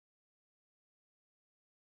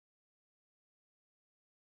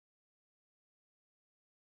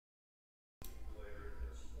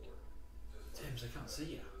because I can't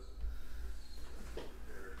see you.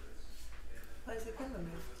 Why does the camera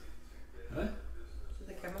move? Huh? Did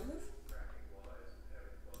the camera move?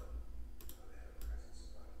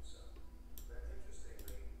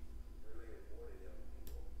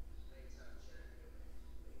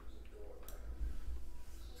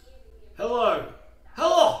 Hello!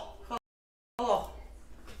 Hello! Hello.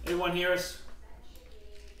 Everyone hear us?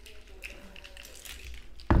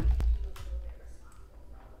 Can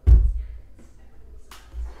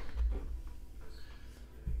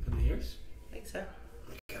they hear us? I think so. I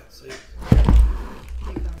can't see.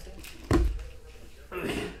 You can't see. But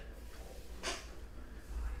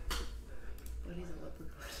he's a leprechaun.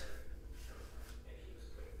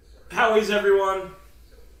 How is everyone?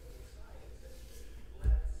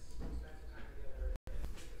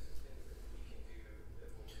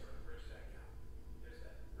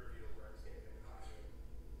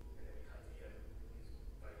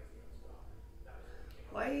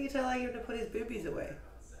 Why are you telling him to put his boobies away?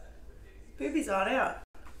 Boobies aren't out.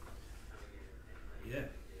 Yeah.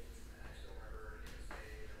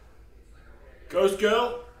 Ghost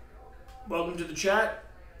Girl, welcome to the chat.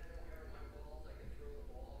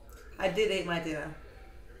 I did eat my dinner.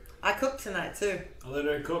 I cooked tonight too. I let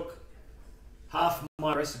her cook. Half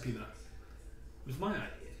my recipe though. It was my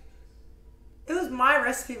idea. It was my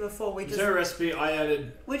recipe before. It was her recipe, I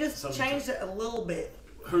added... We just something changed it a little bit.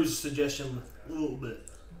 Whose suggestion? A little bit.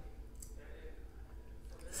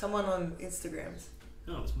 Someone on Instagram's.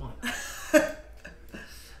 No, it was mine. What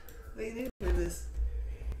do you need to do this?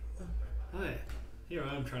 Hi. Here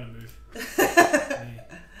I am trying to move. Me.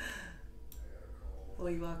 Well,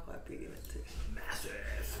 you are quite big in it too.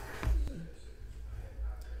 Massive.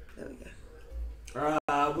 There we go.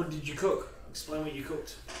 What did you cook? Explain what you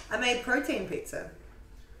cooked. I made protein pizza.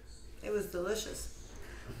 It was delicious.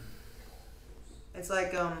 It's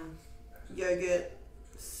like yogurt.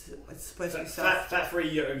 It's supposed to be fat-free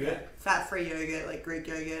yogurt. Yeah, fat-free yogurt, like Greek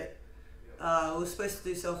yogurt. We were supposed to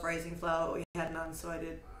do self-raising flour, but we had none, so I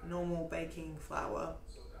did normal baking flour,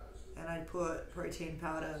 and I put protein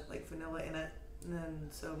powder, like vanilla, in it, and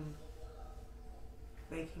then some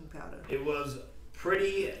baking powder. It was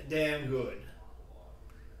pretty damn good.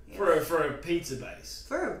 Yeah. For a pizza base.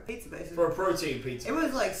 For a pizza base. For a protein pizza. It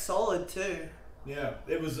was like solid too. Yeah,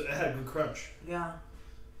 it had good crunch. Yeah.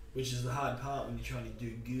 Which is the hard part when you're trying to do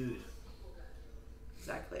good.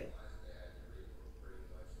 Exactly.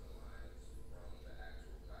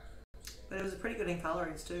 But it was pretty good in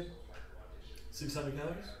calories too. 600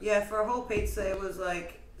 calories? Yeah, for a whole pizza it was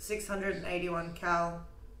like 681 cal.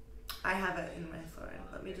 I have it in my phone.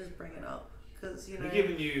 Let me just bring it up. Because, you know... We're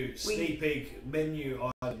giving you sneak peek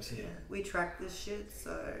menu items here. Yeah, we track this shit,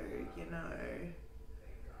 so, you know...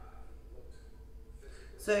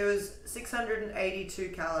 So it was 682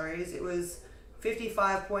 calories. It was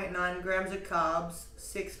 55.9 grams of carbs,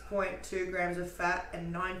 6.2 grams of fat,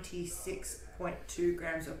 and 96.2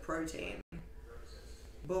 grams of protein.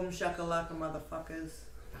 Boom shakalaka, motherfuckers.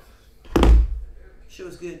 She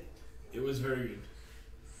was good. It was very good.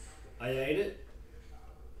 I ate it.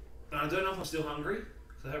 And I don't know if I'm still hungry,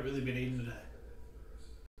 because I haven't really been eating today.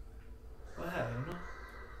 Well, I have, haven't I?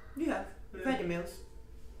 You have. You've had your meals.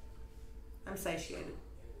 I'm satiated.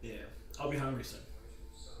 Yeah. I'll be hungry soon.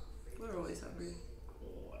 We're always hungry.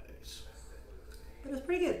 Always. But it was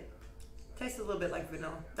pretty good. Tasted a little bit like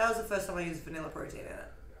vanilla. That was the first time I used vanilla protein in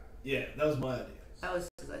it. Yeah, that was my idea. That was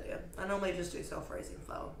his idea. I normally just do self-raising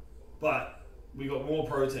flour. But we got more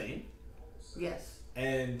protein. Yes.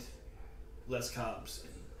 And less carbs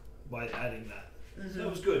by adding that. Mm-hmm. So it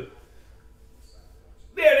was good.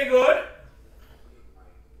 Very good.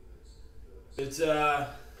 It's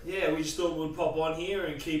yeah, we just thought we'd pop on here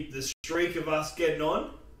and keep the streak of us getting on.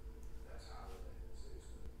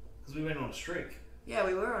 Because we went on a streak. Yeah,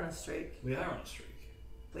 we were on a streak. We are on a streak.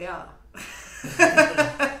 We are.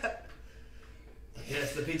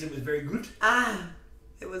 Yes, the pizza was very good.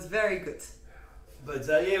 It was very good. But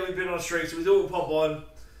yeah, we've been on a streak, so we thought we'd pop on.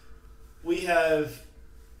 We have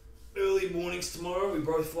early mornings tomorrow. We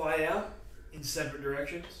both fly out in separate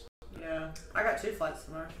directions. Yeah. I got 2 flights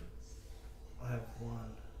tomorrow. I have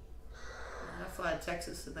one. I fly to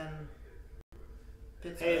Texas and then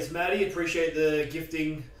Pittsburgh. Hey, it's Maddie. Appreciate the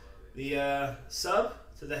gifting the sub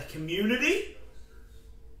to the community.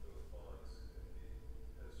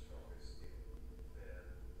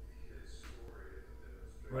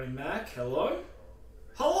 Ronnie Mac, hello.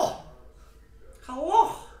 Hello.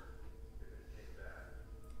 Hello.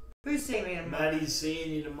 Who's seeing me tomorrow? Maddie's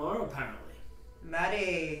seeing you tomorrow, apparently.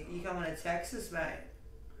 Maddie, you coming to Texas, mate?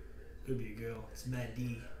 Could be a girl. It's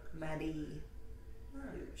Maddie. Maddie. I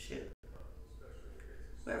don't give a shit.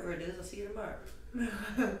 Wherever it is, I'll see you tomorrow.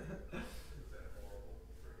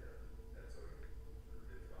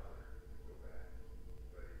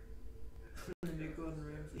 The new Gordon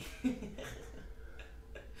Ramsay.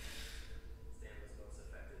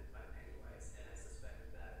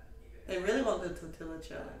 They really want the tortilla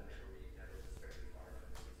challenge.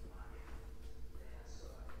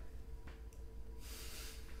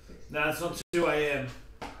 No, it's not 2 a.m.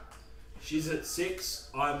 She's at 6,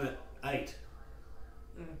 I'm at 8.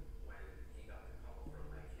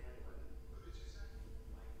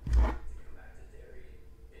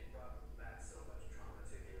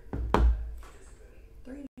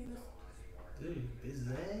 Dude,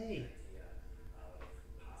 busy.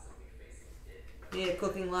 Yeah,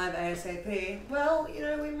 cooking live ASAP. Well, you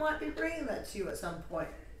know, we might be bringing that to you at some point.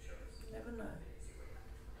 You never know.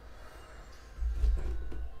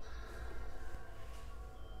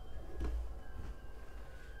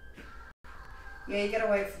 Yeah, you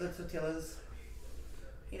gotta wait for the tortillas.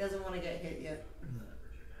 He doesn't want to get hit yet. No.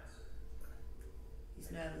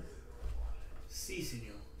 He's nervous. Si,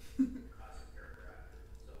 senor.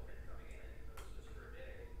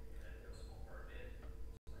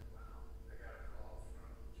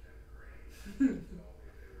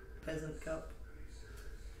 Peasant cup.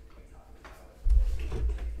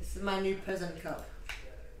 This is my new peasant cup.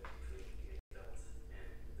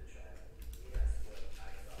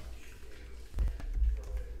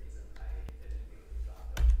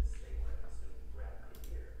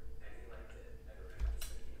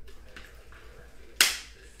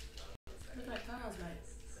 Look at cars, mate.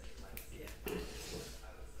 Yeah.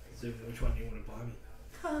 So which one do you want to buy me?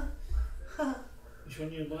 Which one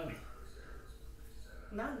do you want to buy me?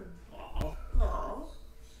 None. Aww. Aww.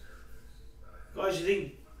 Guys, you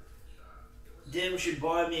think Dem should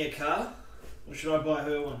buy me a car? Or should I buy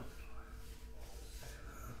her one?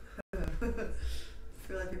 I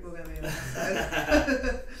feel like people are going to be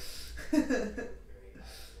upset.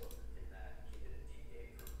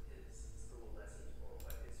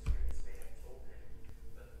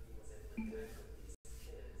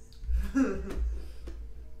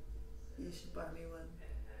 You should buy me one.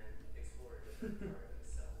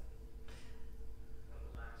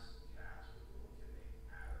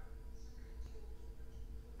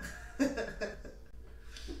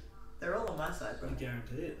 They're all on my side, bro. I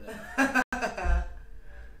guarantee it. Though.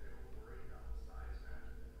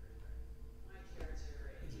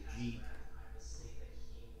 It's a Jeep. It's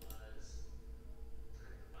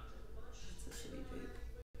a shitty Jeep.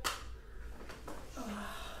 Oh,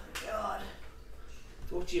 God.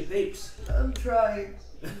 Talk to your peeps. I'm trying.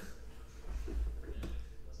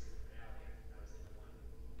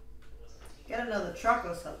 Get another truck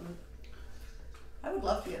or something. I would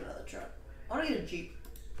love to get another truck. I want to get a Jeep.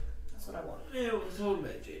 That's what I want. Yeah, we're talking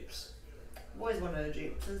about Jeeps. I've always wanted a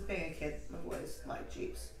Jeep. Since being a kid, I've always liked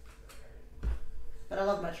Jeeps. But I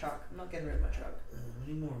love my truck. I'm not getting rid of my truck.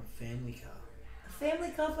 We need more of a family car. A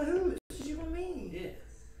family car for who? Did you want me? Yeah.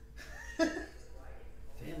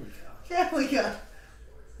 Family car. Family car.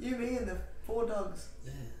 You, me, and the 4 dogs.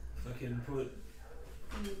 Yeah. Fucking put.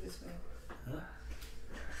 Move this way. Huh?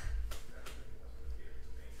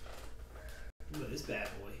 Look at this bad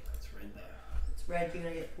boy. It's red though. It's red. You're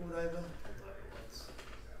gonna get pulled over. Pulled over once.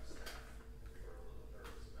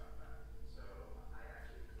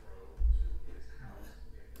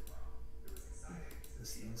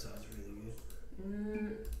 This inside's really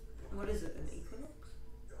good. What is it? An Equinox?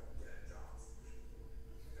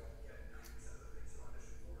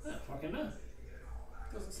 I don't fucking know.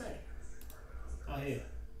 Doesn't say. Oh, here.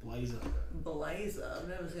 Blazer. Blazer. I've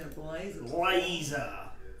never seen a blazer. Blazer.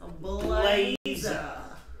 A blazer.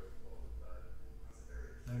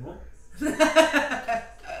 No more?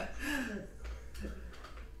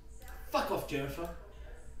 Fuck off, Jennifer.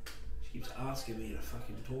 She keeps asking me to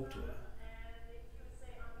fucking talk to her.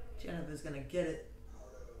 Jennifer's gonna get it.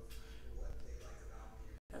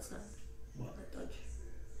 That's nice. What? That Dodge.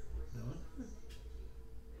 No?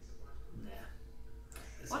 Nah.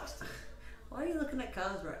 That's What? nice too. Why are you looking at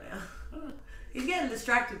cars right now? He's getting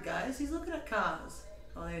distracted, guys. He's looking at cars.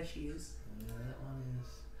 Oh, there she is. That one is.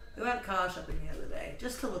 We went car shopping the other day,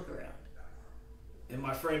 just to look around. And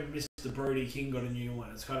my friend Mr. Brody King got a new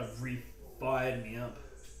one. It's kind of re-fired me up.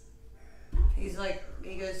 He's like,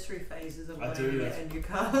 he goes through phases of I wanting do, to get a new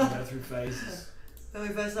car. I go through phases. When we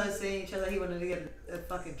first started seeing each other, he wanted to get a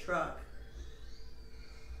fucking truck.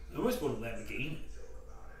 I almost bought a Lamborghini.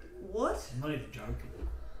 What? I'm not even joking.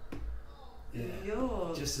 Yeah.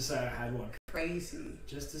 You're Just to say I had one. crazy.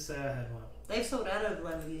 Just to say I had one. They've sold out of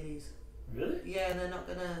Lamborghinis. Really? Yeah, and they're not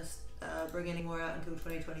gonna bring any more out until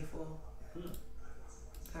 2024. Hmm.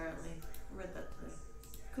 Apparently, I read that today.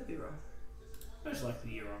 Could be wrong. Most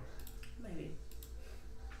likely you're wrong. Maybe.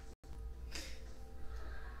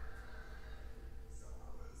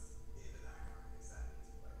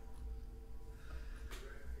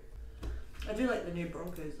 I do like the new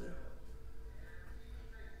Broncos though.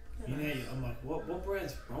 You know, I'm like, what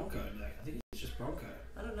brand's Bronco? Like, I think it's just Bronco.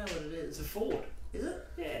 I don't know what it is. It's a Ford. Is it?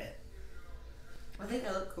 Yeah. I think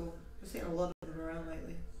they look cool. I've seen a lot of them around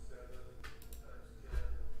lately.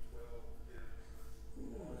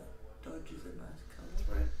 Ooh, that Dodge is a nice colour. That's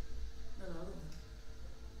right. Another one.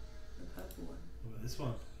 The purple one. What about this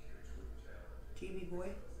one? GB boy.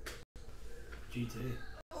 GT.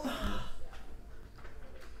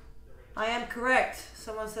 I am correct.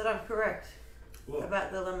 Someone said I'm correct. What?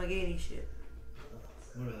 About the Lamborghini shit.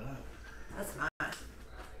 What about that? That's nice.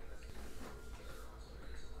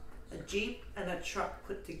 A Jeep and a truck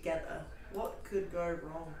put together. What could go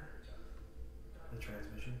wrong? The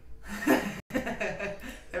transmission.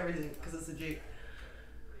 Everything, because it's a Jeep.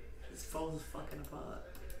 It just falls fucking apart.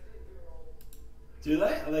 Do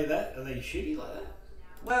they? Are they that? Are they shitty like that?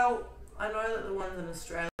 Well, I know that the ones in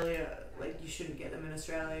Australia, like, you shouldn't get them in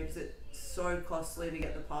Australia because it's so costly to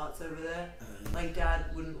get the parts over there. Like,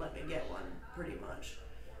 Dad wouldn't let me get one, pretty much,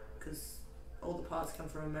 because all the parts come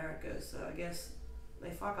from America, so I guess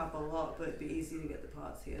they fuck up a lot, but it'd be easy to get the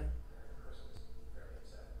parts here.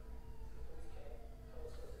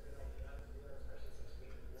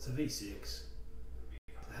 It's a V6. It's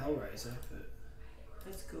a Hellraiser, but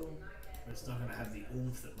That's cool. it's not going to have the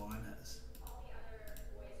oomph that mine has.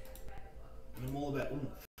 And I'm all about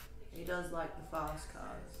oomph. He does like the fast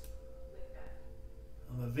cars.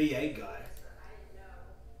 I'm a V8 guy.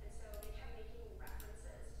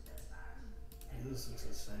 This looks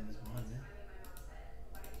the same as mine,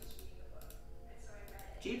 yeah.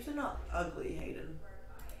 Jeeps are not ugly, Hayden.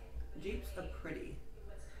 Jeeps are pretty.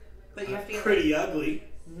 But you have to get pretty ugly.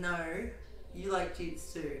 No, you like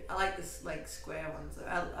Jeeps too. I like this like square ones.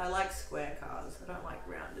 I like square cars. I don't like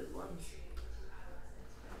rounded ones.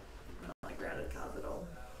 I don't like rounded cars at all.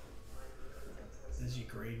 There's your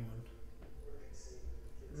green one.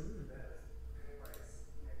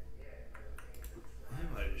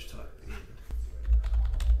 I might just type in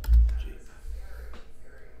Jeep.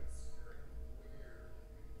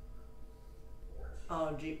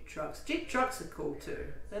 Oh, Jeep trucks. Jeep trucks are cool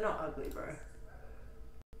too. They're not ugly, bro.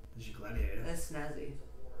 There's your Gladiator. They're snazzy.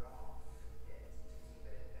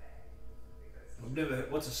 I've never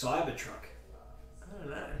heard. What's a Cybertruck? I don't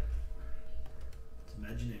know. It's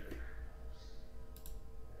imaginary.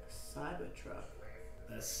 Cybertruck.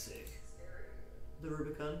 That's sick. The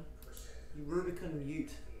Rubicon. The Rubicon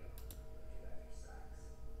Ute.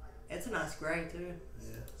 It's a nice grey too.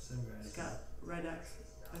 Yeah, same grade. It's got red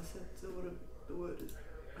accents. So what the word is.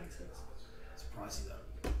 Accents. It's pricey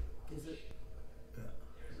though. Is it? Yeah.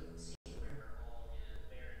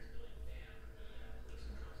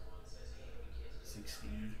 60,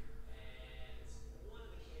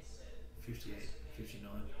 58,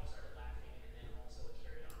 59.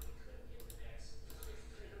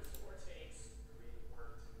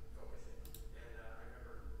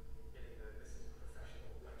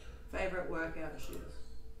 Favourite workout shoes?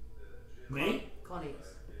 Me? Connie's.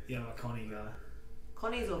 Yeah, I'm a Connie guy.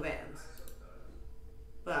 Connie's or Vans?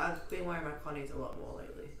 But I've been wearing my Connie's a lot more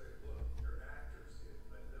lately.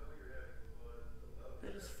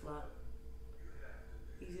 They're just flat.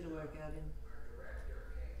 Easy to work out in.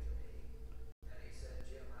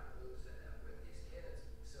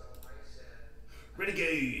 Ready to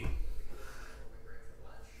go.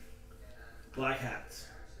 Black hats.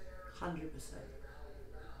 100%.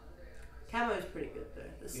 Camo's pretty good though.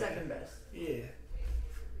 The second best. Yeah.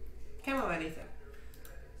 Camo anything.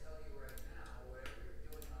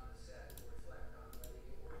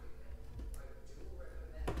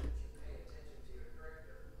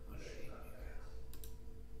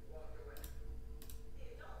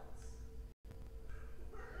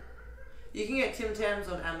 You can get Tim Tams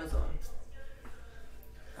on Amazon.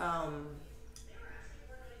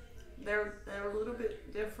 They're a little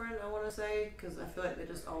bit different, I want to say, because I feel like they're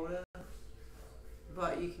just older.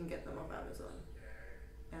 But you can get them off Amazon,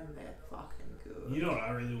 and they're fucking good. You know what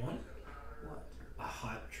I really want? What? A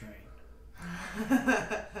hype train.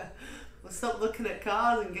 Well, stop looking at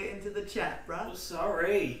cars and get into the chat, bruh. Oh,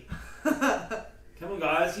 sorry. Come on,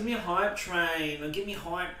 guys, give me a hype train. Get me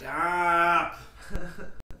hyped up.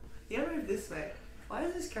 You gotta move this way. Why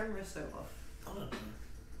is this camera so off? I don't know.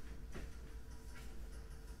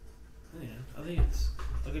 Yeah, I think it's.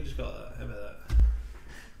 I could just got that. How about that?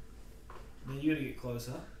 Now you gotta get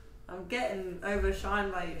closer. I'm getting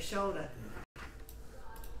overshined by your shoulder. Yeah.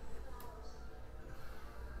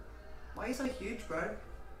 Why are you so huge, bro?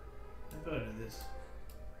 How about I do this?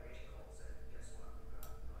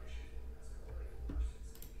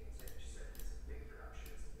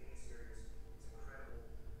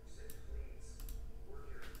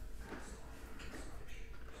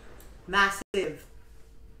 Massive.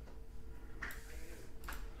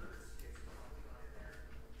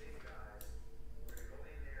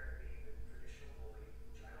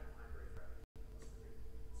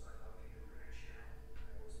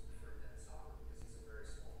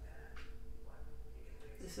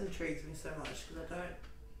 This intrigues me so much because I don't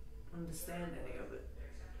understand any of it.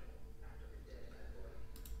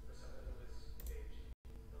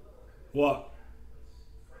 What?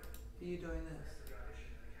 Are you doing this?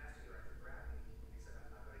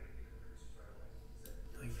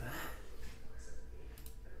 Like that?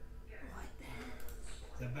 Like that?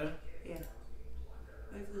 Is that better? Yeah.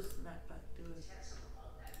 Move this mat back. Do it.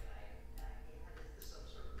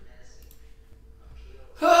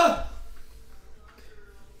 Huh?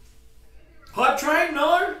 Hype train?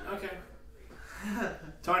 No? Okay.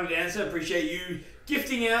 Tiny Dancer, appreciate you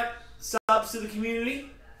gifting out subs to the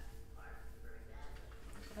community.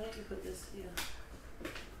 Why don't you put this here?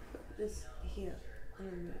 Put this here. And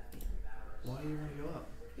then move here. Why do you want to go up?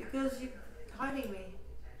 Because you're hiding me.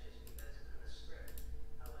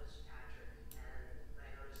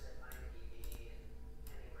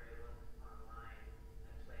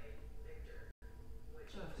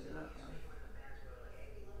 Trying to figure that out.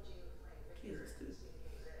 Jesus, dude.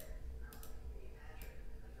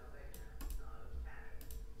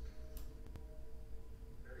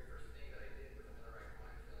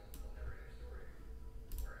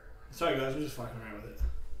 Sorry guys, I'm just fucking around with it.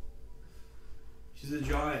 She's a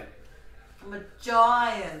giant. I'm a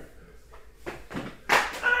giant.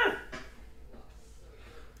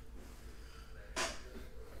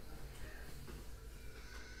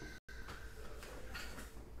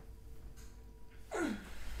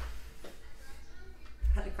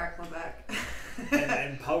 Had to crack my back.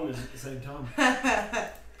 and pose at the same time.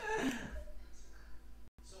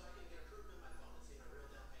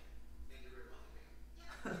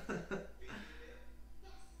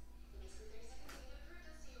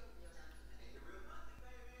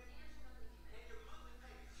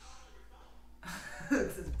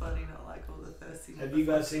 Does Buddy not like all the thirsty? Have you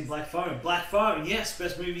guys seen Black Phone? Black Phone, yes,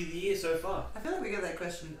 best movie of the year so far. I feel like we get that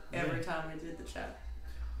question every time we do the chat.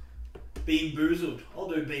 Bean Boozled. I'll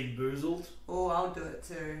do Bean Boozled. Oh, I'll do it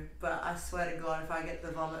too. But I swear to God, if I get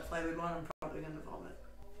the vomit flavoured one, I'm probably going to vomit.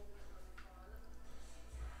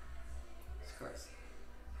 It's gross.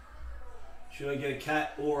 Should I get a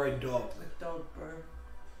cat or a dog? A dog, bro.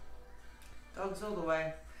 Dogs all the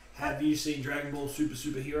way. Have you seen Dragon Ball Super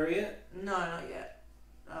Superhero yet? No, not yet.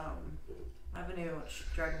 I haven't even watched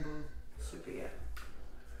Dragon Ball Super yet.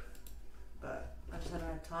 But I just haven't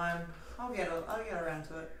had time. I'll get around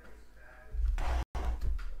to it.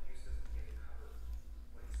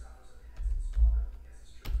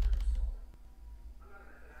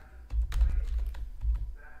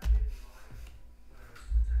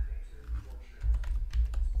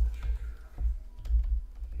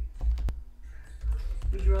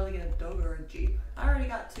 Would you rather get a dog or a Jeep? I already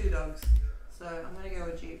got 2 dogs, so I'm gonna go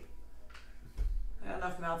with Jeep. I got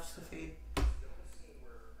enough mouths to feed.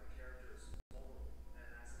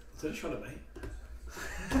 Is that a shot at me?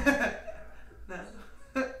 No.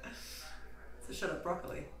 It's a shot at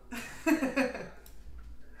broccoli. Have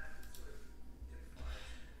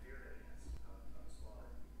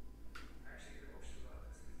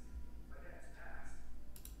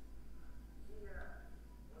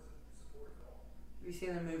you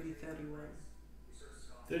seen the movie 31?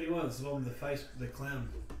 31 is the one with the face, the clown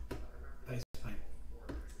face paint.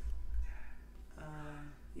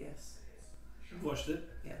 Yes. You've watched it?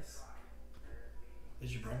 Yes.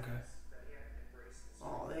 There's your Bronco.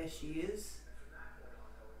 Oh, there she is.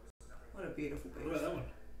 What a beautiful beast. What about that one?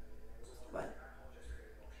 What?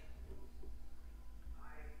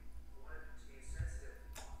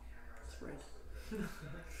 It's red.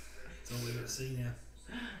 That's all we're going to see now.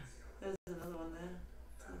 There's another one there.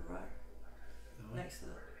 To the right. No. Next to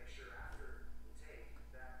it.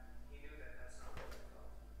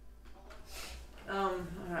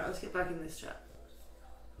 Alright, let's get back in this chat.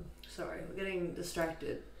 Sorry, we're getting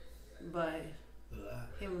distracted by Look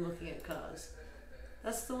at that. him looking at cars.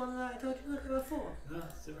 That's the one that I told you to look at before. No,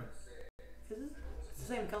 it's different. Is it? It's the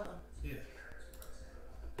same colour. Yeah.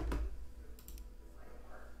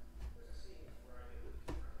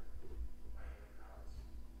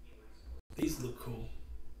 These look cool.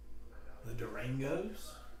 The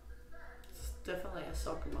Durangos? It's definitely a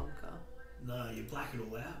soccer mum car. No, you black it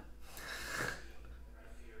all out.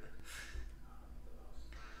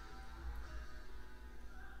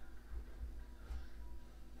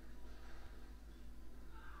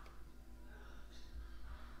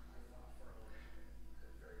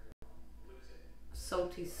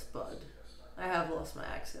 salty spud. I have lost my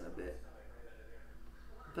accent a bit.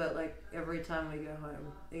 But like every time we go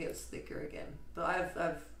home, it gets thicker again. But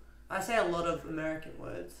I say a lot of American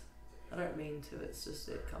words. I don't mean to. It's just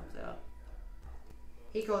it comes out.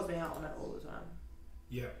 He calls me out on it all the time.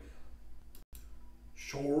 Yeah.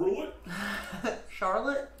 Charlotte.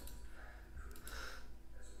 Charlotte.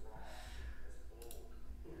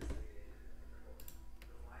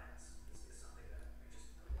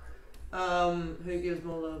 Who gives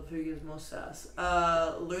more love? Who gives more sass?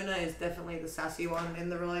 Luna is definitely the sassy one in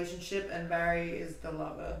the relationship, and Barry is the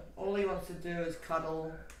lover. All he wants to do is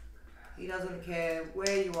cuddle. He doesn't care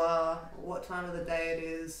where you are or what time of the day it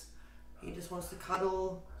is. He just wants to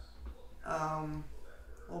cuddle,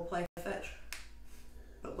 or play fetch.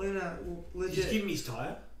 But Luna legit. Did you give him his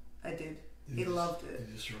tyre? I did. He loved it. Did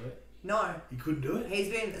you destroy it? No. You couldn't do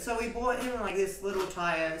it? So we bought him like this little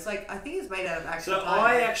tyre. It's like, I think it's made out of actual So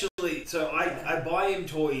tyre. I buy him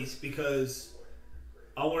toys because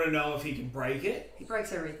I want to know if he can break it. He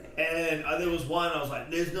breaks everything. And there was one, I was like,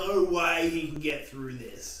 there's no way he can get through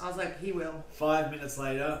this. I was like, he will. 5 minutes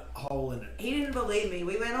later, hole in it. He didn't believe me.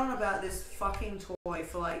 We went on about this fucking toy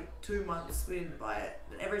for like 2 months. We didn't buy it.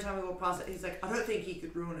 And every time we walk past it, he's like, I don't think he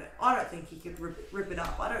could ruin it. I don't think he could rip it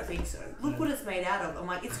up. I don't think so. Look what it's made out of. I'm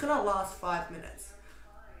like, it's going to last 5 minutes.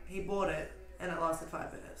 He bought it, and it lasted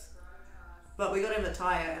 5 minutes. But we got him a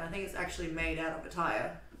tyre, and I think it's actually made out of a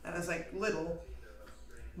tyre. And it's like little.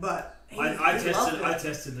 But I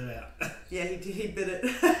tested it out. Yeah, he did. He bit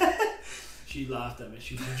it. She laughed at me.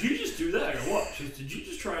 She said, did you just do that or what? She said, did you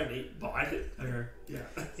just try and bite it? I go,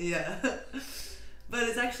 yeah. Yeah. But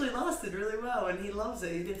it's actually lasted really well, and he loves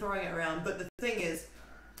it. He's been throwing it around. But the thing is,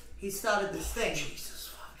 he started this thing. Jesus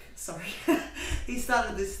fuck. Sorry. He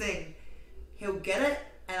started this thing. He'll get it,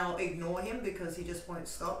 and I'll ignore him because he just won't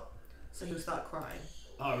stop. So he'll start crying.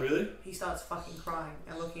 Oh, really? He starts fucking crying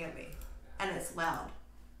and looking at me. And it's loud.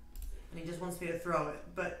 And he just wants me to throw it.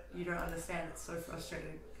 But you don't understand. It's so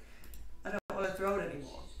frustrating. I don't want to throw it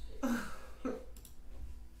anymore.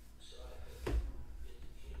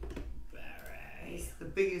 He's the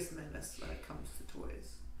biggest menace when it comes to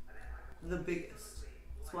toys. The biggest.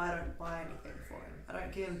 That's why I don't buy anything for him. I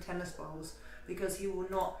don't give him tennis balls because he will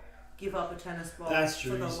not give up a tennis ball. That's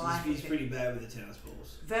true. For the life He's of him. pretty bad with the tennis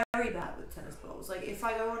balls. Very bad with tennis balls. Like, if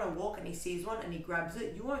I go on a walk and he sees one and he grabs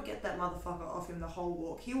it, you won't get that motherfucker off him the whole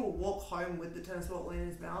walk. He will walk home with the tennis ball in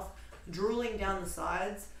his mouth, drooling down the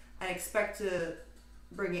sides, and expect to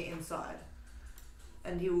bring it inside.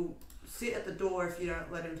 And he will sit at the door if you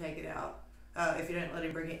don't let him take it out. If you don't let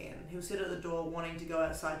him bring it in. He'll sit at the door wanting to go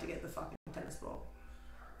outside to get the fucking tennis ball.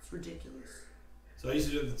 It's ridiculous. So I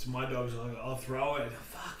used to do it to my dogs. I'll throw it and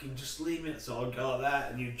fucking just leave it. So I'd go like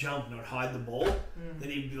that and you'd jump and I'd hide the ball.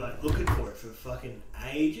 Then he'd be like looking for it for fucking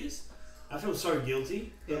ages. I feel so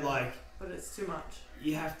guilty. But like... But it's too much.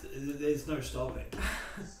 You have to... There's no stopping.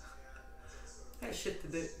 Got shit to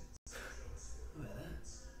do. Look at that.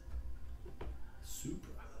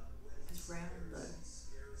 Supra. It's round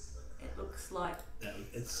though. It looks like...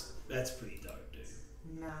 That's pretty dope,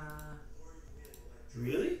 dude. Nah.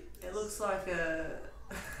 Really? It looks like a...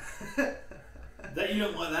 That you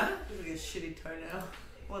don't like that? It's like a shitty toenail.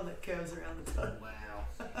 One that curves around the toe. Wow.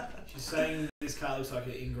 She's saying this car looks like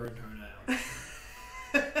an ingrown toenail.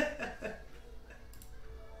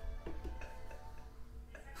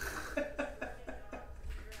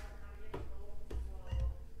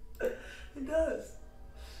 It does.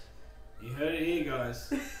 You heard it here,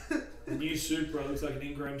 guys. The new Supra looks like an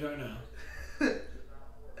ingrown toenail.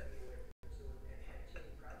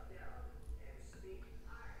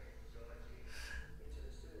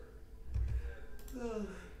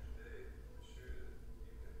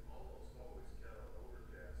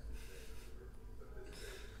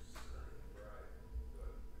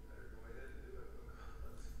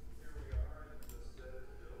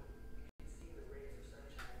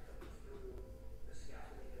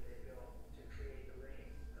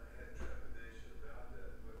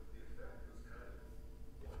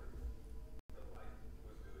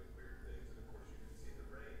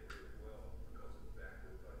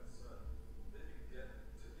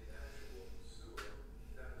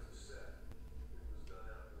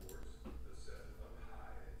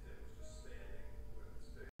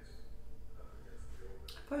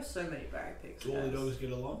 Post so many Barry pics. Do all the dogs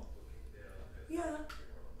get along? Yeah.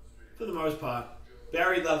 For the most part.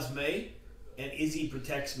 Barry loves me and Izzy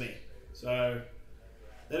protects me. So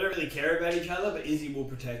they don't really care about each other, but Izzy will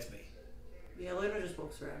protect me. Yeah, Luna just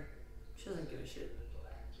walks around. She doesn't give a shit.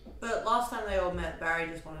 But last time they all met, Barry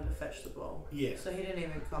just wanted to fetch the ball. Yeah. So he didn't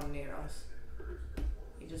even come near us.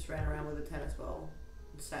 He just ran around with a tennis ball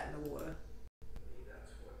and sat in the water.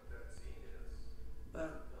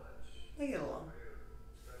 They get along.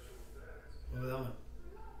 What about that one?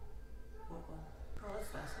 What one? Oh,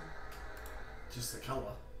 that's nice one. Just the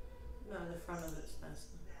colour. No, the front of it's nice.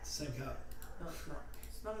 Same car. No, it's not.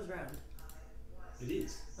 It's not as round. It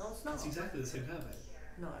is. No, it's not. It's exactly the same car, mate.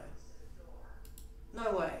 No.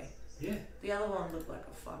 No way. Yeah. The other one looked like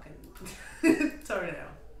a fucking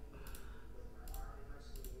toenail.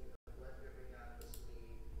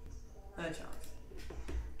 No chance.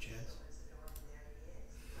 Chance.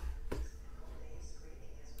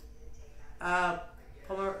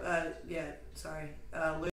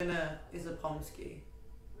 Luna is a Pomsky.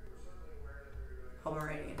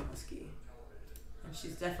 Pomeranian Husky. And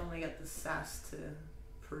she's definitely got the sass to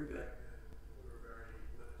prove it.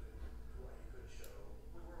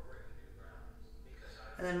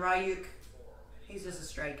 And then Ryuk, he's just a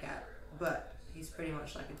stray cat, but he's pretty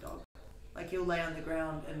much like a dog. Like, he'll lay on the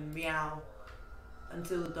ground and meow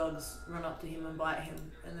until the dogs run up to him and bite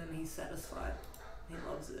him, and then he's satisfied. He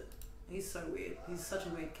loves it. He's so weird. He's such a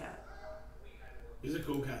weird cat. He's a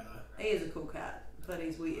cool cat though. He is a cool cat, but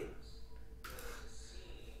he's weird.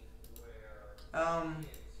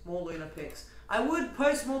 More Luna pics. I would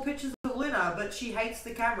post more pictures of Luna, but she hates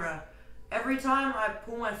the camera. Every time I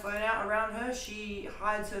pull my phone out around her, she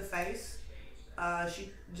hides her face.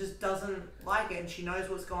 She just doesn't like it, and she knows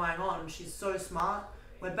what's going on. She's so smart.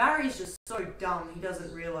 Where Barry's just so dumb, he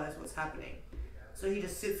doesn't realize what's happening. So he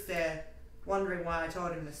just sits there wondering why I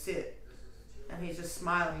told him to sit. And he's just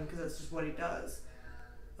smiling because that's just what he does.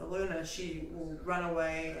 But Luna, she will run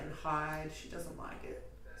away and hide. She doesn't like it.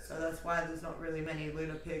 So that's why there's not really many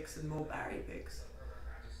Luna pics and more Barry pics.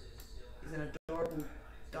 He's an adorable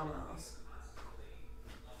dumbass.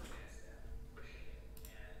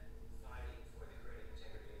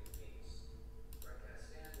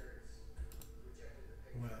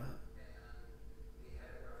 Well,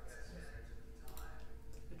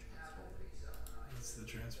 it's the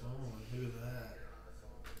Transformer one. Look at that.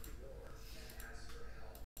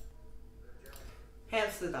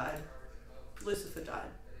 Hamster died. Lucifer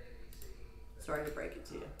died. Sorry to break it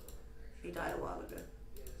to you. He died a while ago.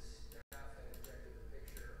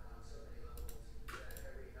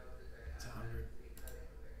 It's 100.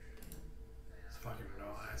 It's fucking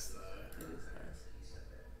nice though. It is nice.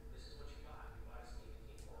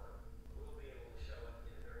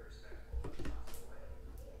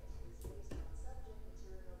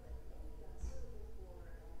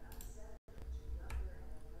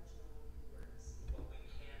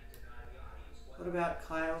 What about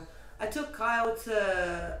Kyle? I took Kyle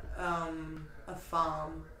to a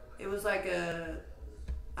farm. It was like a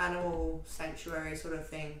animal sanctuary sort of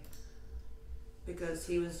thing because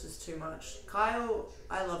he was just too much. Kyle,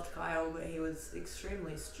 I loved Kyle, but he was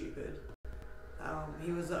extremely stupid.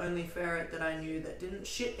 He was the only ferret that I knew that didn't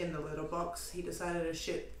shit in the litter box. He decided to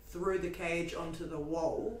shit through the cage onto the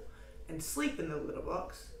wall and sleep in the litter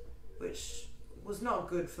box, which was not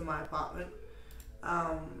good for my apartment.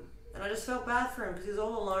 And I just felt bad for him because he's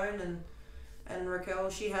all alone, and Raquel,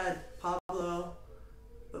 she had Pablo,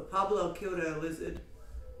 but Pablo killed her lizard.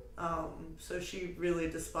 So she really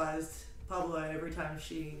despised Pablo every time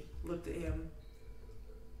she looked at him.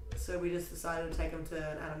 So we just decided to take him to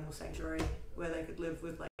an animal sanctuary where they could live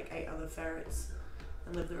with like 8 other ferrets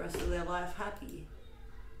and live the rest of their life happy.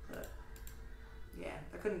 But yeah,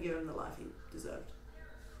 I couldn't give him the life he deserved.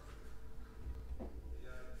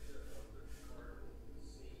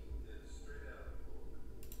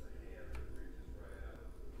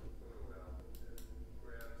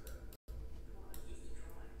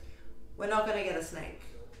 We're not gonna get a snake.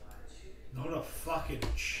 Not a fucking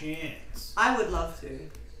chance. I would love to.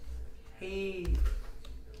 He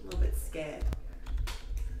a little bit scared.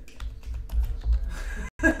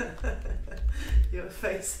 Your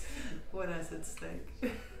face when I said snake.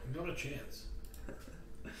 Not a chance.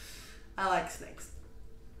 I like snakes.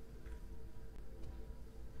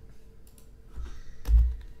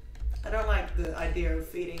 I don't like the idea of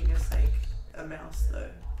feeding a snake a mouse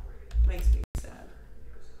though. Makes me sad.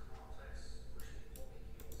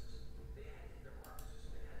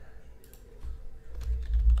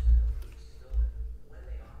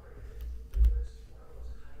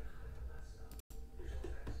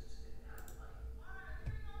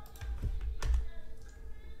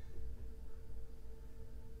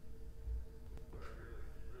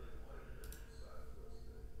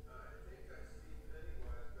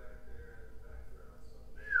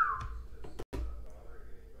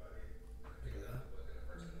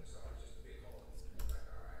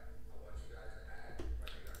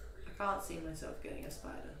 I can't see myself getting a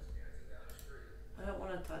spider. I don't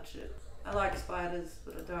want to touch it. I like spiders,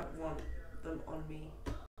 but I don't want them on me.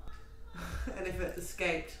 And if it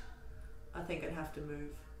escaped, I think I'd have to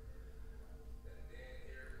move.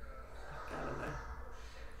 I don't know.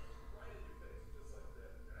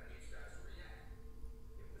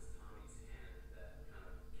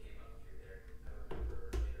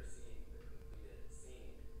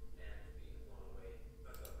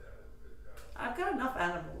 I've got enough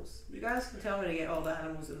animals. You guys can tell me to get all the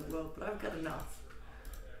animals in the world, but I've got enough.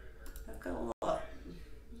 I've got a lot.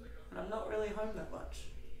 And I'm not really home that much.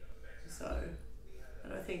 So, I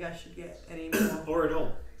don't think I should get any more. Or at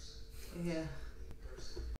all. Yeah.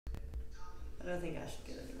 I don't think I should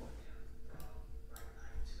get any more.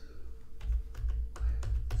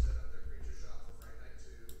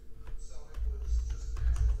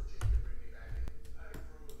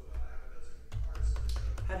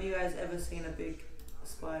 Have you guys ever seen a big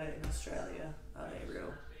spider in Australia? Are they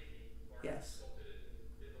real? Yes.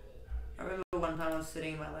 I remember one time I was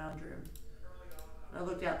sitting in my lounge room and I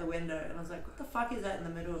looked out the window and I was like, what the fuck is that in the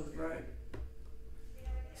middle of the road?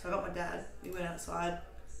 So I got my dad, we went outside,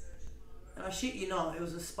 and I shit you not, it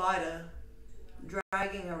was a spider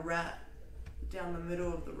dragging a rat down the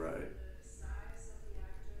middle of the road.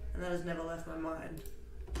 And that has never left my mind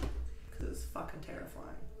because it was fucking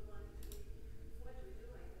terrifying.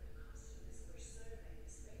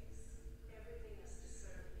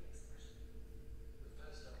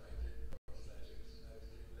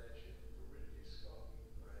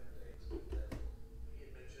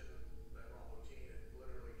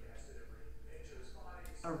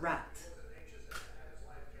 A rat.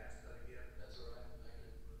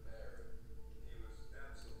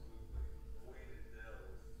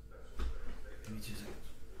 Give me 2 seconds.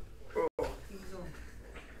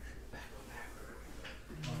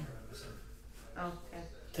 Oh, okay.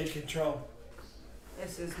 Take control.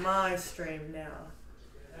 This is my stream now.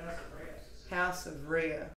 House of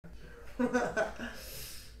Rhea. Yeah,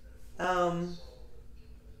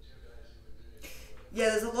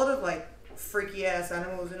 there's a lot of like freaky ass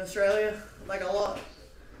animals in Australia, like a lot.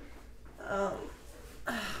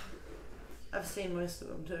 I've seen most of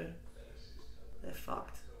them too. They're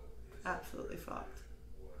fucked. Absolutely fucked.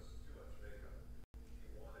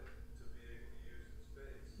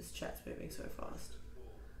 This chat's moving so fast.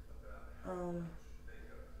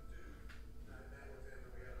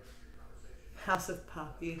 House of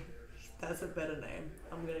Puppy. That's a better name.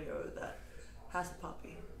 I'm gonna go with that. House of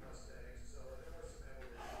Puppy.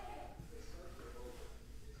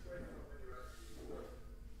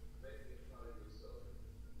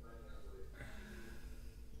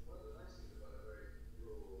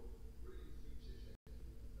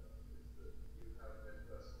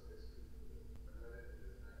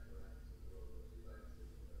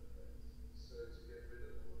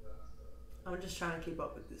 I'm just trying to keep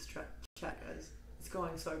up with this chat, guys. It's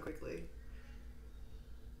going so quickly.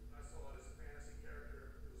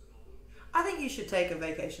 I think you should take a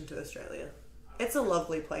vacation to Australia. It's a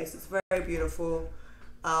lovely place. It's very beautiful.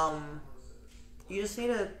 You just need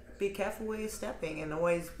to be careful where you're stepping and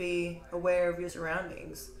always be aware of your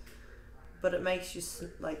surroundings. But it makes you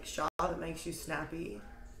like sharp. It makes you snappy.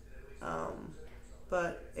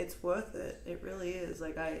 But it's worth it. It really is.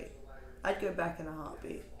 Like I'd go back in a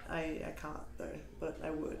heartbeat. I can't though, but I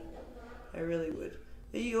would. I really would.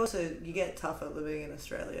 You get tougher living in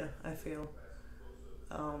Australia, I feel.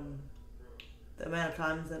 The amount of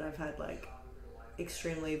times that I've had like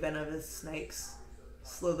extremely venomous snakes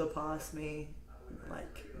slither past me,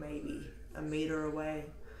 like maybe a meter away,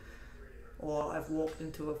 or I've walked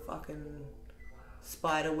into a fucking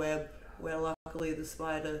spider web where luckily the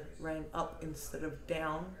spider ran up instead of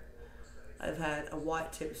down. I've had a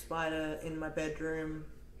white-tipped spider in my bedroom,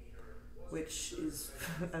 which is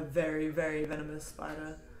a very, very venomous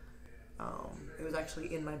spider. It was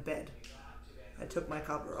actually in my bed. I took my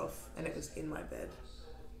cover off and it was in my bed.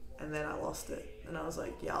 And then I lost it. And I was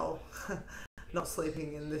like, yo, not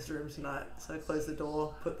sleeping in this room tonight. So I closed the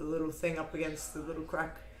door, put the little thing up against the little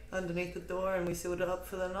crack underneath the door, and we sealed it up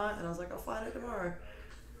for the night. And I was like, I'll find it tomorrow.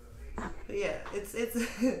 But yeah, it's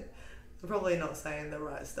I'm probably not saying the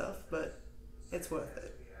right stuff, but it's worth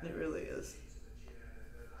it. It really is.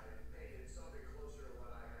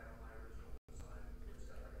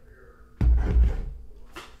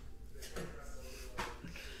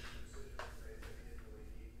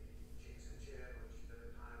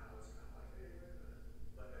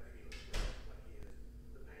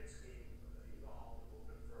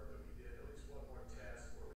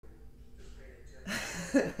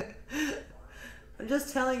 I'm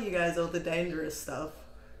just telling you guys all the dangerous stuff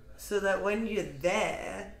so that when you're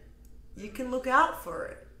there, you can look out for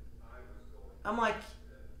it. I'm like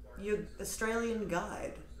your Australian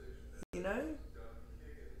guide, you know?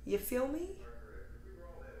 You feel me?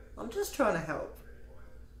 I'm just trying to help.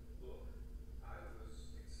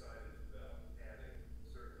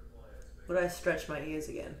 Would I stretch my ears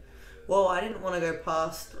again? Well, I didn't want to go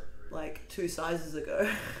past like 2 sizes ago.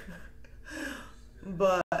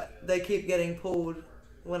 But they keep getting pulled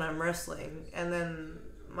when I'm wrestling, and then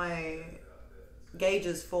my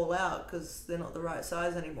gauges fall out because they're not the right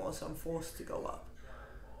size anymore, so I'm forced to go up.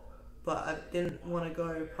 But I didn't want to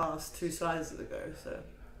go past 2 sizes ago, so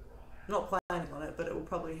I'm not planning on it, but it will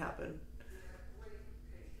probably happen.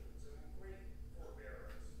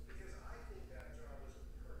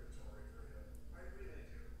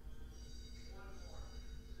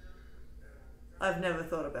 I've never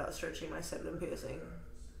thought about stretching my septum piercing.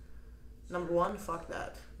 Number 1, fuck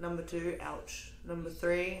that. Number 2, ouch. Number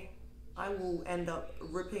 3, I will end up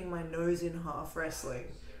ripping my nose in half wrestling.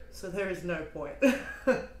 So there is no point.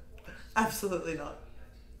 Absolutely not.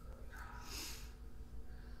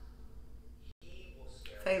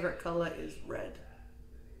 Favorite color is red.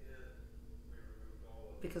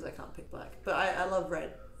 Because I can't pick black. But I love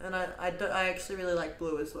red. And I actually really like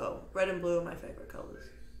blue as well. Red and blue are my favorite colors.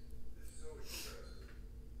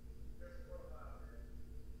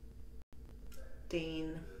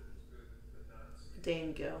 Dean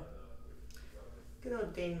Gill. Good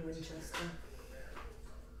old Dean Winchester.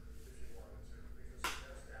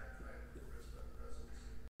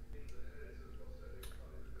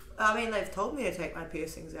 I mean, they've told me to take my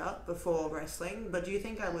piercings out before wrestling, but do you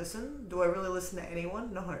think I listen? Do I really listen to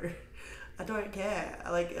anyone? No. I don't care.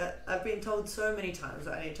 I've been told so many times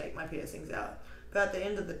that I need to take my piercings out. But at the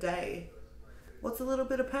end of the day, what's a little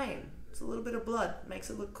bit of pain? It's a little bit of blood. Makes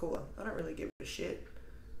it look cooler. I don't really give a shit.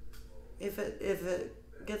 If it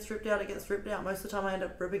gets ripped out, it gets ripped out. Most of the time I end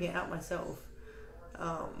up ripping it out myself.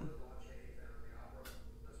 But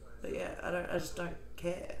yeah, I just don't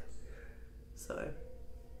care. So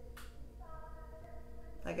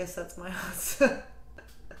I guess that's my answer.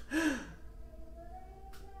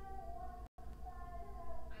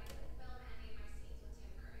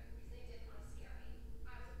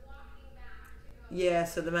 Yeah,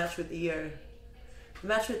 so the match with Io.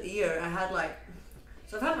 I had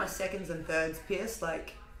so I've had my seconds and thirds pierced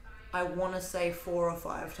I want to say 4 or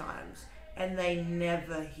 5 times, and they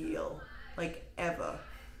never heal, ever.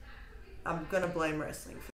 I'm gonna blame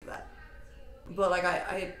wrestling for that. But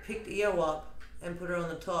I picked Io up and put her on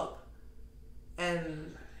the top,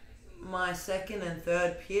 and my second and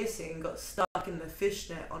third piercing got stuck in the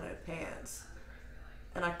fishnet on her pants,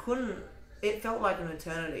 and I couldn't. It felt like an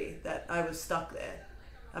eternity that I was stuck there.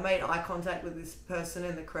 I made eye contact with this person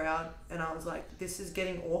in the crowd, and I was like, this is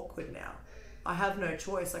getting awkward now. I have no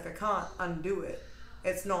choice. I can't undo it.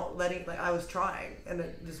 It's not letting, I was trying, and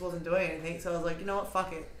it just wasn't doing anything. So I was like, you know what,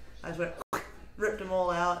 fuck it. I just went, ripped them all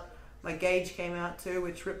out. My gauge came out too,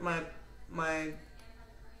 which ripped my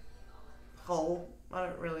hole. I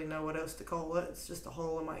don't really know what else to call it. It's just a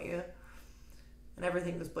hole in my ear. And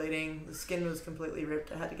everything was bleeding. The skin was completely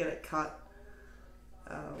ripped. I had to get it cut.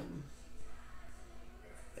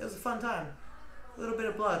 It was a fun time. A little bit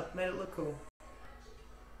of blood made it look cool.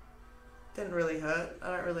 Didn't really hurt. I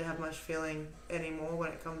don't really have much feeling anymore when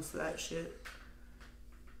it comes to that shit.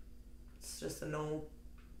 It's just a normal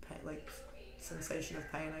pain, sensation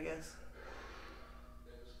of pain, I guess.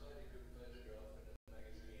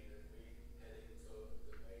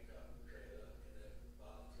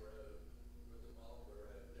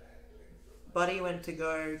 Buddy went to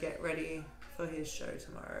go get ready for his show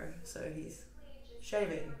tomorrow, so he's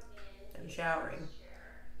shaving and showering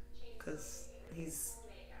because he's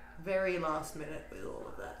very last minute with all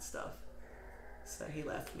of that stuff. So he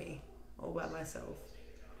left me all by myself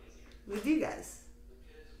with you guys.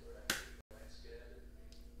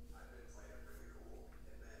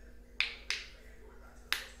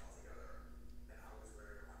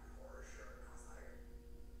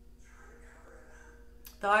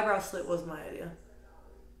 The eyebrow slit was my idea.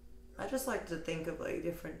 I just like to think of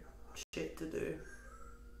different shit to do.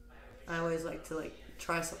 I always like to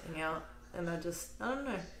try something out, and I don't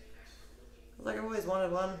know. I've always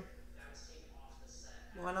wanted one.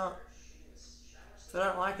 Why not? If I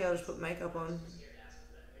don't like it, I'll just put makeup on.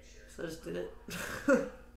 So I just did it.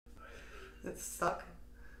 It sucked.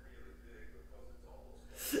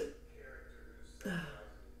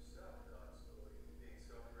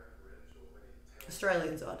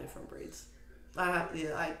 Australians are different breeds. I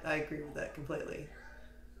agree with that completely.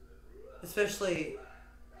 Especially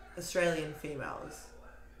Australian females.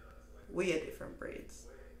 We are different breeds.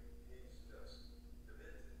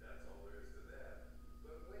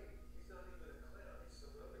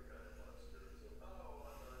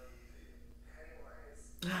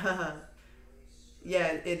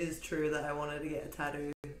 Yeah, it is true that I wanted to get a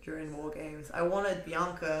tattoo during War Games. I wanted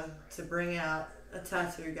Bianca to bring out a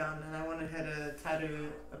tattoo gun, and I wanted her to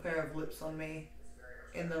tattoo a pair of lips on me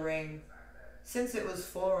in the ring. Since it was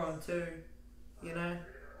 4-on-2, you know,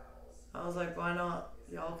 I was like, why not?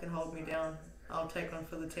 Y'all can hold me down. I'll take one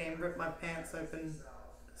for the team, rip my pants open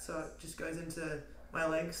so it just goes into my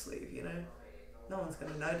leg sleeve, you know? No one's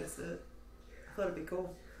gonna notice it. I thought it'd be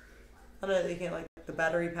cool. I know they get like the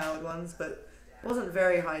battery powered ones, but it wasn't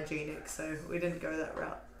very hygienic, so we didn't go that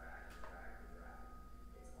route.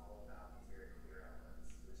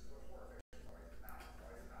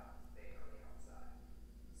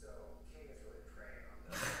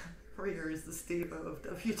 Rhea is the Steve-O of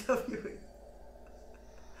WWE.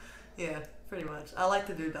 Yeah, pretty much. I like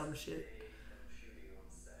to do dumb shit.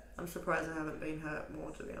 I'm surprised I haven't been hurt more,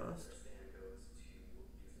 to be honest.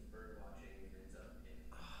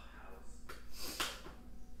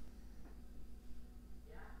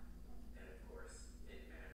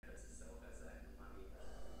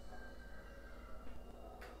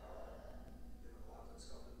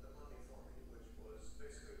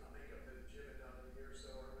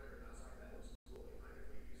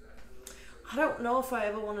 I don't know if I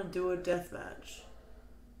ever want to do a death match.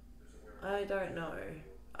 I don't know.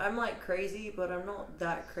 I'm like crazy, but I'm not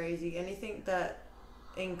that crazy. Anything that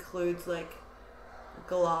includes like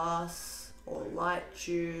glass or light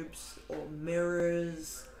tubes or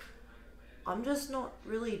mirrors, I'm just not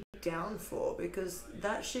really down for, because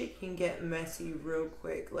that shit can get messy real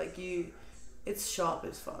quick. Like it's sharp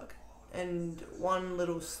as fuck. And one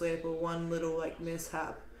little slip or one little like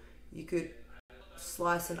mishap, you could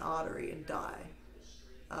slice an artery and die.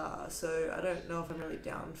 So I don't know if I'm really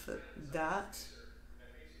down for that.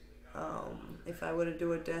 If I were to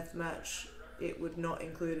do a death match, it would not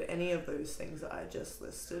include any of those things that I just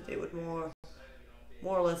listed. It would more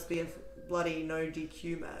or less be a bloody no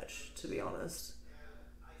DQ match, to be honest.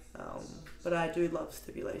 But I do love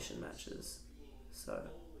stipulation matches, so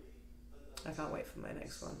I can't wait for my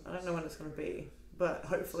next one. I don't know when it's going to be, but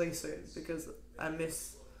hopefully soon, because I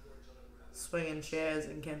miss swinging chairs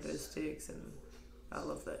and kendo sticks, and I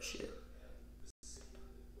love that shit.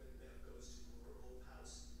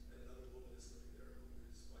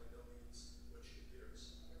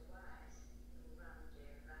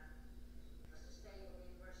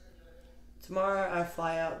 Tomorrow I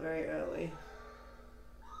fly out very early.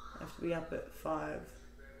 I have to be up at 5.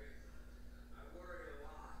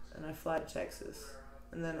 And I fly to Texas.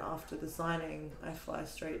 And then after the signing, I fly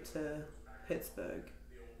straight to Pittsburgh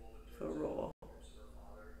for Raw.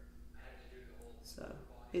 So,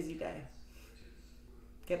 busy day.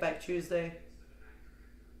 Get back Tuesday.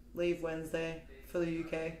 Leave Wednesday for the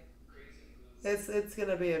UK. It's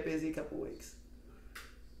gonna be a busy couple weeks.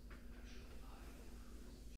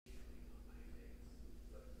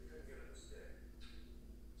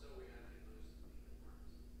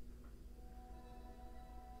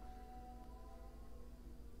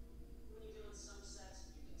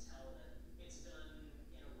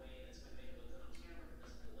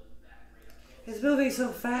 It's moving so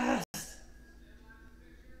fast.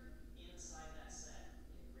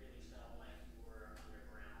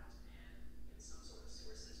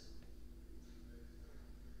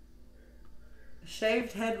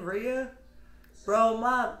 Shaved head Rhea? Bro,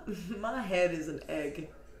 my head is an egg.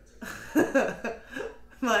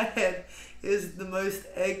 My head is the most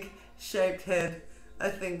egg-shaped head I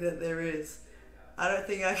think that there is. I don't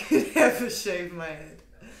think I could ever shave my head.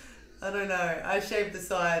 I don't know. I shaved the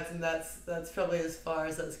sides, and that's probably as far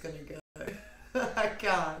as that's gonna go. I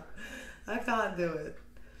can't do it.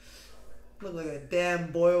 Look like a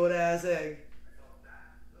damn boiled ass egg.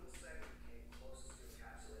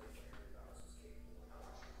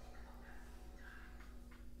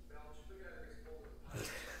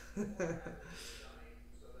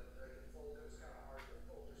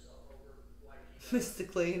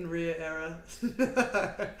 Mr. Clean Rhea era.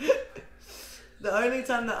 The only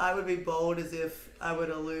time that I would be bold is if I were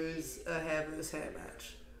to lose a hair versus hair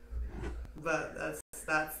match. But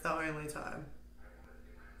that's the only time.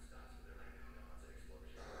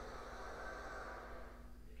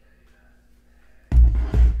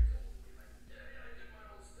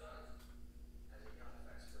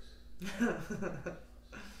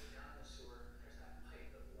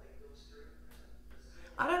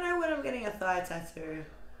 I don't know when I'm getting a thigh tattoo.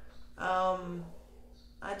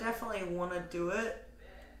 I definitely want to do it.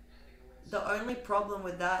 The only problem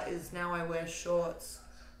with that is now I wear shorts,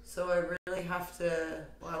 so I really have to,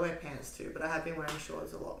 well, I wear pants too, but I have been wearing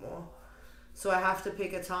shorts a lot more. So I have to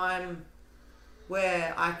pick a time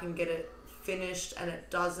where I can get it finished and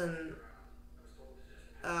it doesn't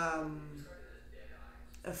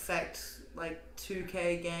affect like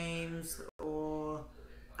 2K games or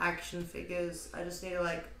action figures. I just need to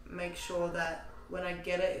like make sure that when I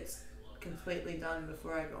get it, it's completely done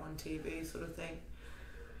before I go on TV, sort of thing.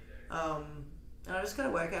 And I just gotta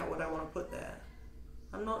work out what I want to put there.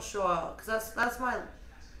 I'm not sure, because that's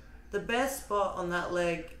the best spot on that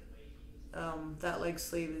leg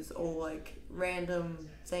sleeve is all like random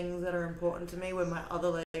things that are important to me, where my other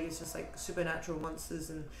leg is just like supernatural monsters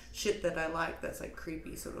and shit that I like, that's like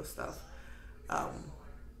creepy sort of stuff.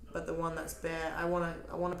 But the one that's bare, I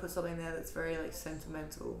wanna put something there that's very like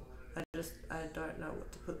sentimental. I don't know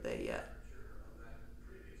what to put there yet.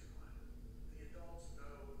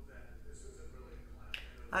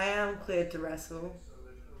 I am cleared to wrestle.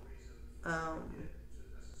 I'm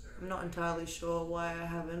not entirely sure why I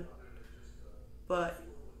haven't, but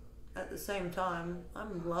at the same time,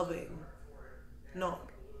 I'm loving not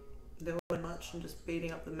doing much and just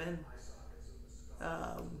beating up the men.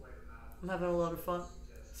 I'm having a lot of fun,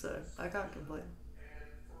 so I can't complain.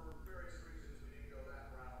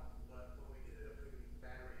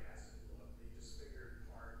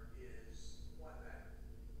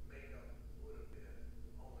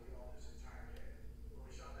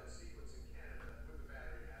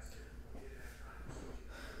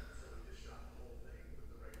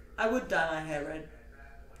 I would dye my hair red.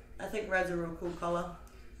 I think red's a real cool color.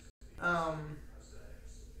 But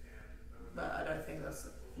I don't think that's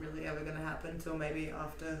really ever going to happen until maybe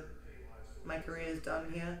after my career's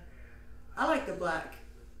done here. I like the black.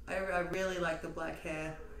 I really like the black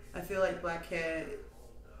hair. I feel like black hair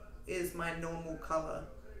is my normal color,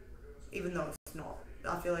 even though it's not.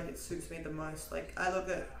 I feel like it suits me the most. Like, I look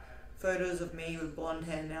at photos of me with blonde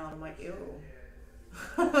hair now and I'm like, ew.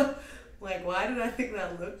 Like, why did I think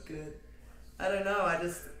that looked good? I don't know, I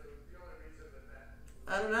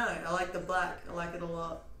don't know. I like the black. I like it a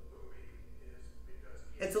lot.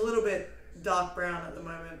 It's a little bit dark brown at the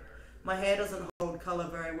moment. My hair doesn't hold color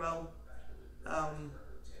very well.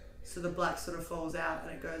 So the black sort of falls out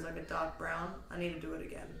and it goes like a dark brown. I need to do it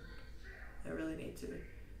again. I really need to.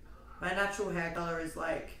 My natural hair color is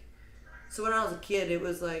like... So when I was a kid, it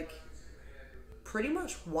was like pretty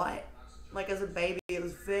much white. Like as a baby, it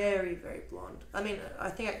was very, very blonde. I mean, I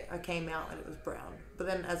think I came out and it was brown. But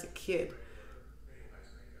then as a kid,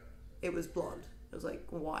 it was blonde. It was like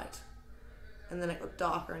white. And then it got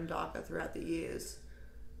darker and darker throughout the years.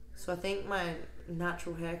 So I think my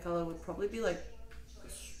natural hair color would probably be like...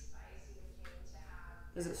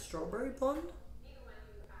 Is it strawberry blonde?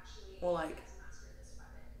 Or like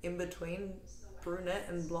in between brunette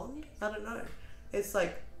and blonde? I don't know. It's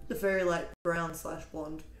like the very light brown /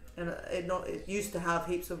 blonde. And it used to have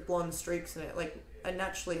heaps of blonde streaks in it. Like, I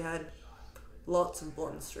naturally had lots of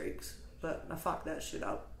blonde streaks, but I fucked that shit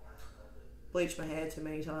up. Bleached my hair too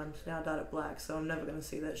many times. Now I dyed it black, so I'm never gonna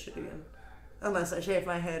see that shit again. Unless I shave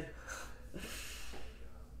my head.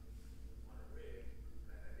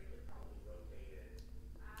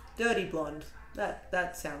 Dirty blonde.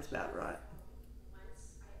 That sounds about right.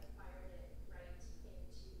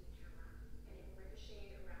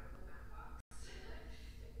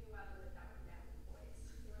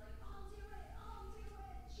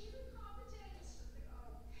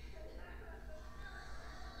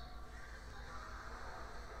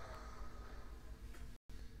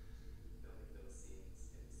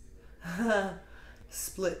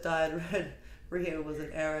 Split dyed red. Rhea was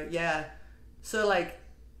an error. Yeah. So like,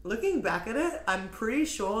 looking back at it, I'm pretty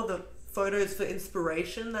sure the photos for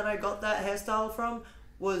inspiration that I got that hairstyle from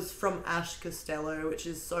was from Ash Costello, which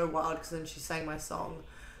is so wild because then she sang my song.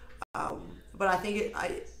 But I think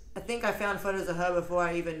I found photos of her before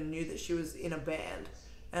I even knew that she was in a band,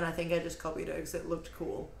 and I think I just copied her because it looked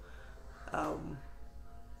cool.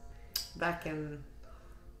 Back in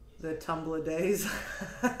the Tumblr days.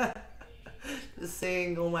 Just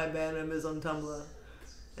seeing all my band members on Tumblr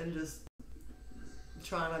and just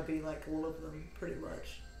trying to be like all of them, pretty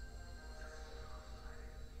much.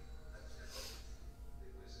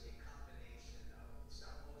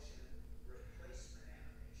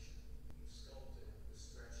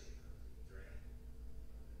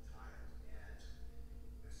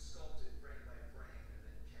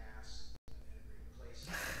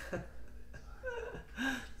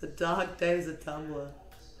 The dark days of Tumblr.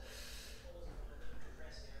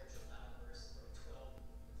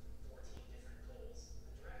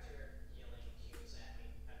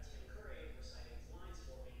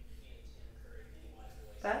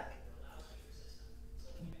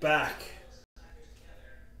 Back.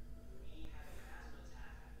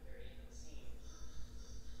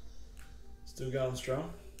 Still going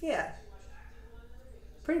strong? Yeah.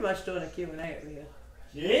 Pretty much doing a Q&A over here.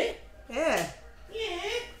 Yeah? Yeah.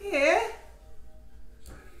 Yeah.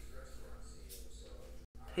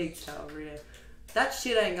 Pigtail Rhea. That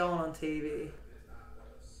shit ain't going on TV.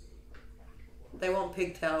 They want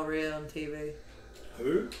Pigtail Rhea on TV.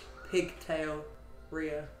 Who? Pigtail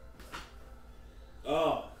Rhea.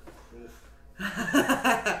 Oh.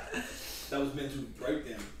 That was mental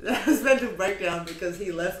breakdown. That was mental breakdown because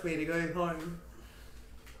he left me to go home.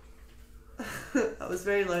 I was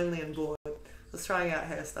very lonely and bored. I was trying out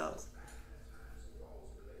hairstyles.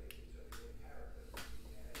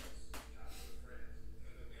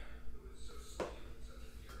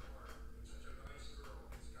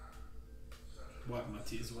 Wipe my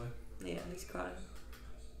tears away. Yeah, he's crying.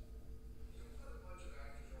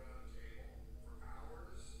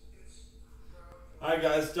 Alright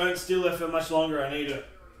guys, don't steal her for much longer, I need her.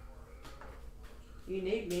 You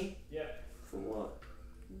need me? Yeah. For what?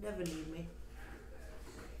 You never need me.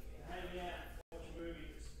 Hang out, watch movies.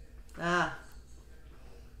 Ah.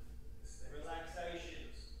 Relaxation.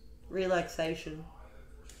 Relaxation.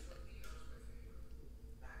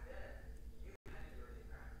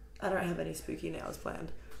 I don't have any spooky nails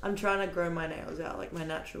planned. I'm trying to grow my nails out, like my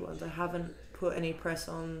natural ones. I haven't put any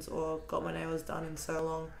press-ons or got my nails done in so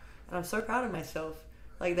long. And I'm so proud of myself.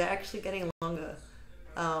 Like, they're actually getting longer.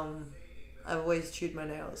 I've always chewed my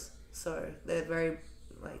nails. So they're very,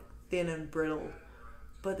 like, thin and brittle.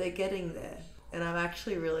 But they're getting there. And I'm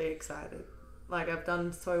actually really excited. Like, I've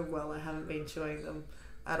done so well, I haven't been chewing them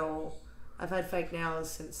at all. I've had fake nails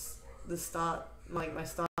since the start, like my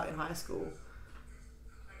start in high school.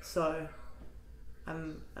 So,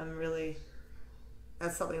 I'm really,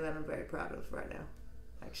 that's something that I'm very proud of right now,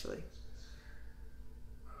 actually.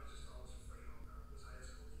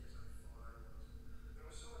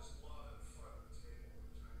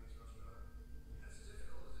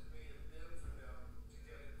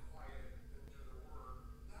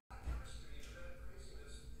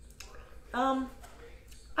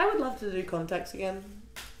 I would love to do contacts again.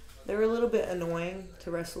 They're a little bit annoying to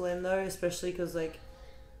wrestle in though, especially because like,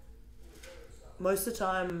 most of the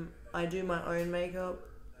time I do my own makeup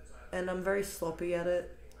and I'm very sloppy at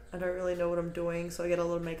it. I don't really know what I'm doing, so I get a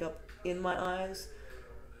lot of makeup in my eyes.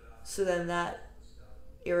 So then that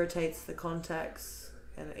irritates the contacts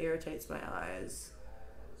and it irritates my eyes.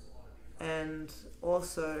 And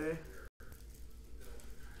also,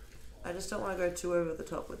 I just don't want to go too over the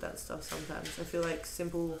top with that stuff sometimes. I feel like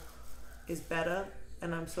simple is better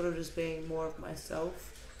and I'm sort of just being more of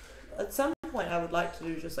myself. At some point I would like to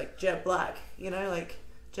do just like jet black, you know, like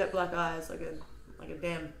jet black eyes, like a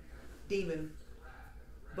damn demon.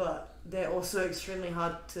 But they're also extremely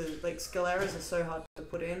hard to, like, scleras are so hard to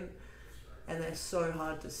put in and they're so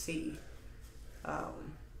hard to see.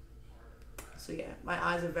 So yeah, my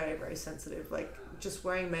eyes are very, very sensitive. Like, just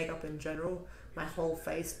wearing makeup in general, my whole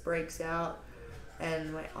face breaks out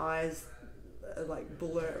and my eyes are like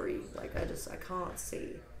blurry. Like, I can't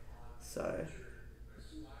see. So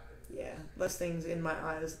yeah, less things in my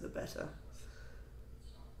eyes, the better.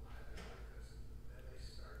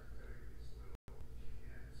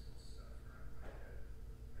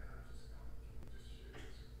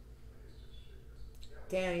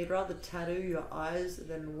 Damn, you'd rather tattoo your eyes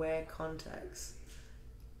than wear contacts.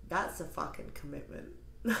 That's a fucking commitment.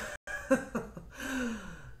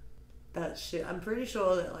 That shit. I'm pretty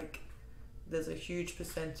sure that, like, there's a huge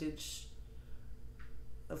percentage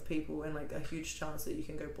of people and, like, a huge chance that you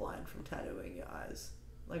can go blind from tattooing your eyes.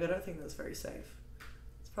 Like, I don't think that's very safe.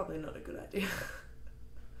 It's probably not a good idea.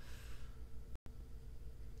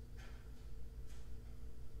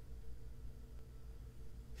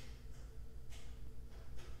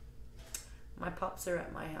 My pups are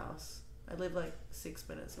at my house. I live like 6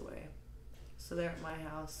 minutes away. So they're at my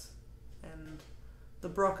house. And the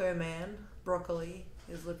Brocco man, Broccoli,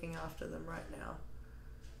 is looking after them right now.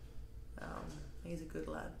 He's a good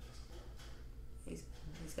lad. He's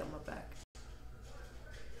got my back.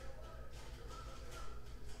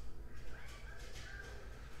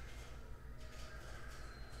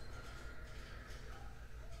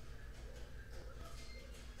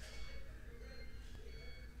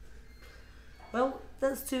 Well,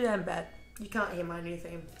 that's too damn bad. You can't hear my new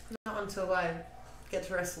theme. Not until I get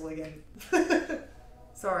to wrestle again.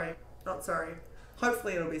 Sorry. Not sorry.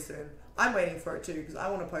 Hopefully it'll be soon. I'm waiting for it too because I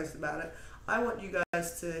want to post about it. I want you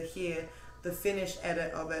guys to hear the finished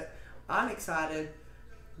edit of it. I'm excited,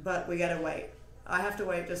 but we gotta wait. I have to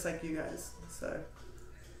wait just like you guys, so.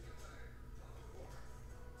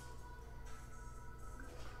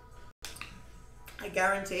 I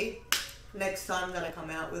guarantee next time that I come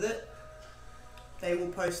out with it, they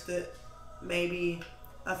will post it maybe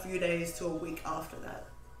a few days to a week after that.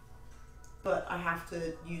 But I have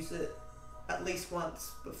to use it at least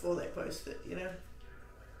once before they post it, you know?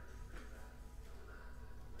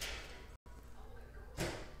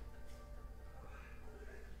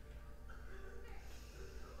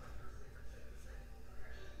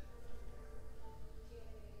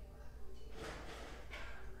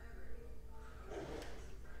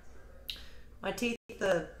 My teeth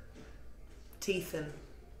are teethin'.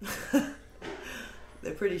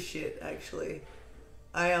 They're pretty shit, actually.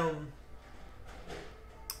 I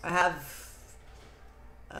have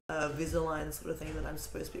a Invisalign sort of thing that I'm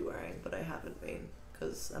supposed to be wearing, but I haven't been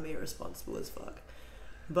because I'm irresponsible as fuck.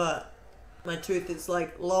 But my tooth is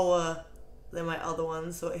like lower than my other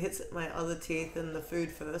one, so it hits my other teeth and the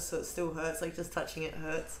food first, so it still hurts. Like just touching it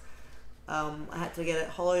hurts. I had to get it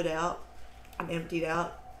hollowed out and emptied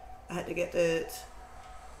out. I had to get it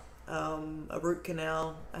a root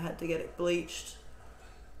canal. I had to get it bleached.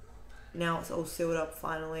 Now it's all sealed up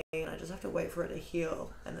finally, and I just have to wait for it to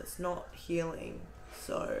heal, and it's not healing,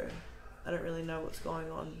 so I don't really know what's going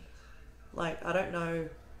on. Like, I don't know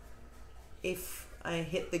if I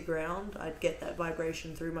hit the ground, I'd get that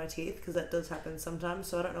vibration through my teeth, because that does happen sometimes,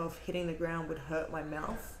 so I don't know if hitting the ground would hurt my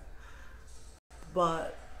mouth,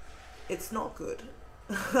 but it's not good.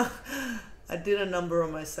 I did a number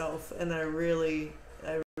on myself, and I really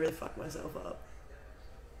fucked myself up.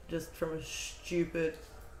 Just from a stupid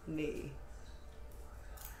knee.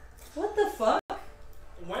 What the fuck?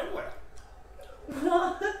 Wait.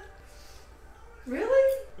 What?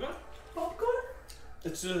 Really? Yeah. Popcorn?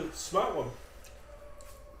 It's a smart one.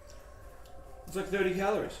 It's like 30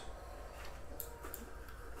 calories.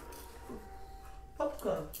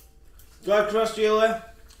 Popcorn. Do I trust you, Leah?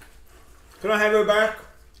 Can I have her back?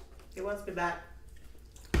 He wants me back.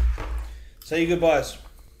 Say your goodbyes.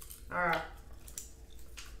 Alright.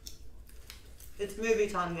 It's movie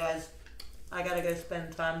time, guys. I gotta go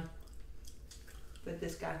spend time with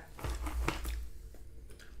this guy.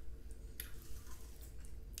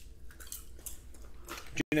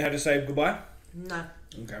 Do you know how to say goodbye? No.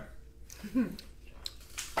 Okay.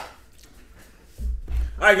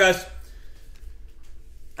 Alright, guys.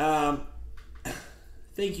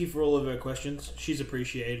 Thank you for all of her questions. She's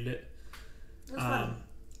appreciated it. That's fun.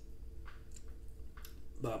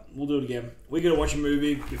 But we'll do it again. We're going to watch a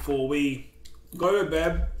movie before we go to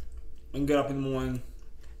bed and get up in the morning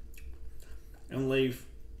and leave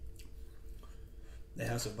the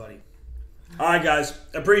House of Buddy. Alright, guys.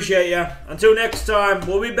 Appreciate ya. Until next time,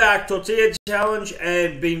 we'll be back. Tortilla Challenge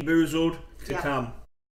and Bean Boozled to come.